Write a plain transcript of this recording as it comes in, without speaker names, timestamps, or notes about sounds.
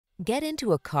Get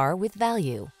into a car with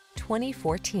value.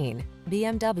 2014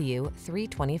 BMW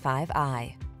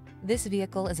 325i. This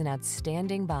vehicle is an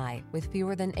outstanding buy with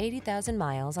fewer than 80,000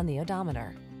 miles on the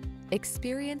odometer.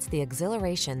 Experience the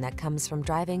exhilaration that comes from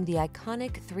driving the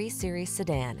iconic 3 Series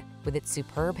sedan. With its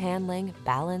superb handling,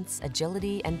 balance,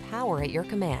 agility, and power at your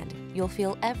command, you'll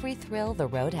feel every thrill the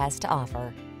road has to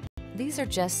offer. These are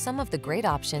just some of the great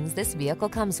options this vehicle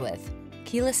comes with: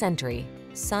 keyless entry,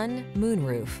 sun,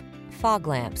 moonroof, fog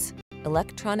lamps,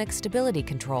 electronic stability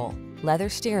control, leather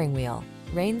steering wheel,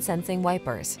 rain-sensing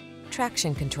wipers,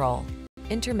 traction control,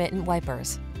 intermittent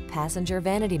wipers, passenger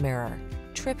vanity mirror,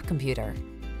 trip computer.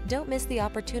 Don't miss the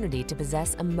opportunity to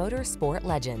possess a motorsport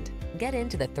legend. Get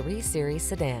into the 3 Series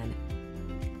sedan.